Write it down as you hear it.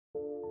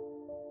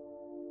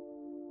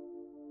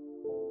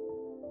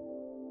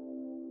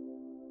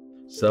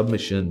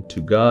Submission to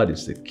God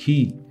is the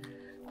key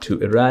to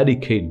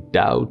eradicate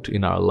doubt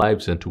in our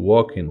lives and to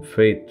walk in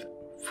faith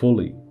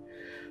fully.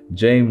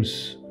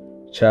 James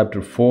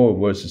chapter 4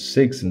 verses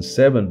 6 and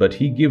 7, but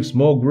he gives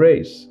more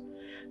grace.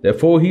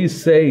 Therefore he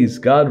says,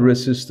 God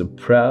resists the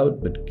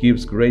proud, but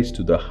gives grace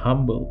to the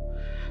humble.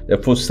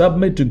 Therefore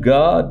submit to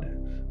God,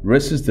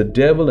 resist the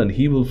devil, and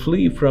he will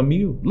flee from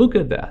you. Look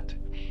at that.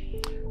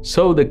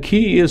 So the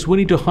key is we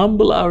need to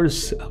humble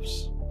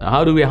ourselves. Now,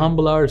 how do we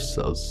humble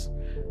ourselves?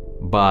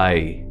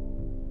 By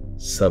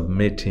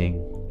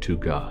submitting to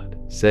God,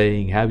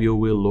 saying, have your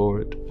will,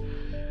 Lord.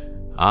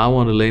 I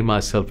want to lay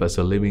myself as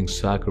a living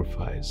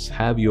sacrifice.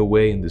 Have your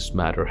way in this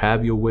matter.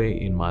 Have your way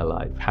in my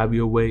life. Have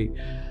your way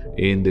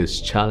in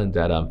this challenge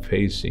that I'm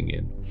facing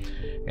in.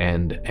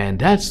 And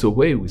that's the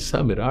way we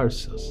submit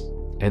ourselves.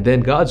 And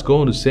then God's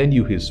going to send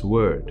you His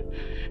word.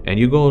 And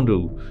you're going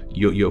to,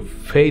 your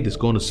faith is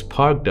going to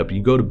spark up.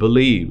 You go to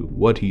believe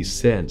what He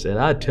sends. And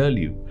I tell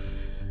you,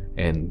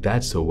 and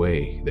that's the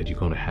way that you're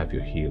going to have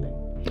your healing.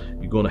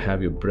 You're going to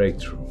have your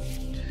breakthrough.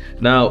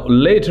 Now,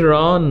 later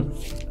on,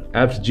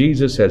 after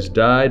Jesus has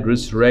died,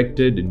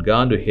 resurrected, and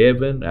gone to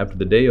heaven, after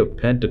the day of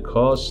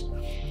Pentecost,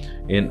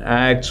 in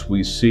Acts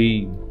we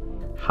see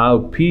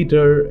how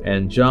Peter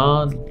and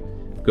John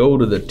go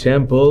to the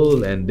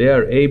temple and they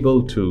are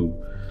able to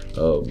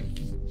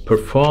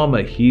perform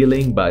a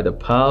healing by the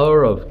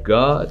power of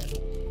God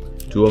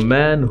to a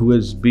man who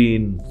has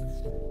been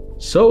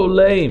so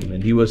lame,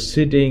 and he was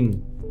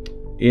sitting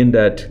in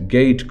that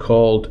gate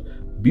called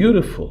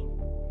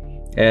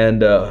Beautiful.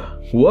 And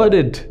what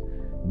did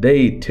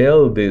they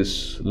tell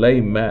this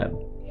lame man?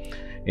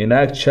 In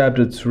Acts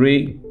chapter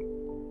 3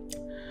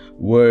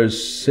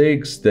 verse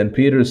 6, then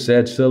Peter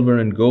said, silver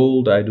and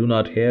gold I do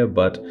not have,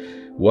 but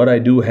what I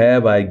do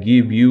have I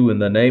give you. In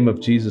the name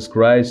of Jesus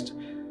Christ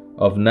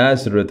of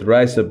Nazareth,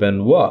 rise up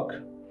and walk.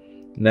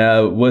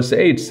 Now verse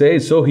 8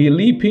 says, so he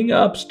leaping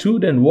up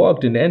stood and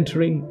walked, and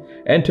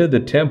entered the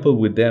temple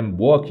with them,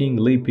 walking,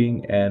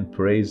 leaping, and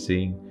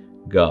praising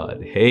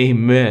God.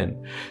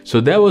 Amen.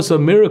 So that was a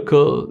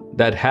miracle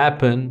that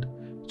happened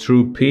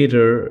through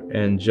Peter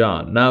and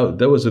John. Now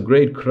there was a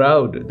great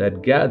crowd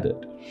that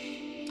gathered,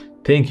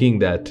 thinking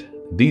that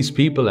these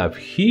people have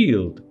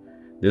healed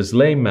this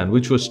lame man,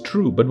 which was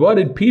true. But what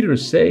did Peter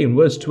say in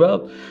verse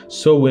 12?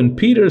 So when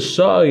Peter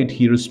saw it,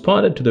 he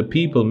responded to the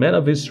people, men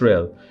of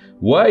Israel,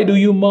 why do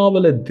you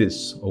marvel at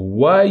this? Or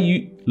why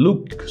you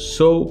look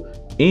so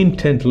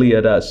intently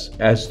at us,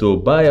 as though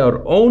by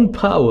our own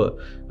power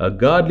or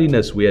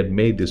godliness we had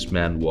made this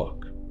man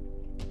walk?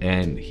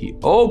 And he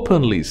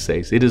openly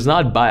says, it is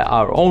not by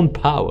our own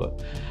power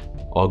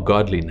or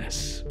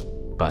godliness,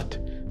 but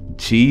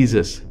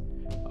Jesus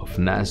of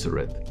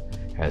Nazareth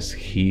has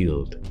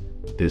healed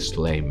this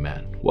lame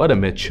man. What a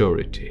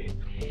maturity.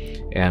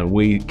 And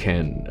we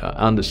can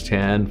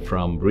understand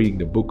from reading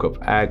the book of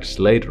Acts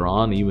later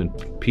on, even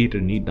Peter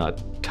need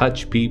not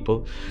touch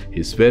people.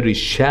 His very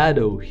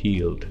shadow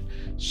healed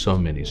so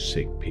many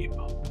sick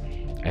people.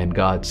 And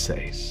God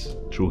says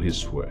through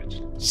His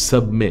words,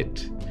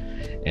 submit,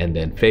 and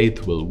then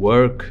faith will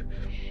work.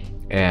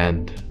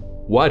 And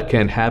what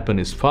can happen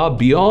is far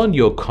beyond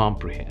your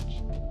comprehension.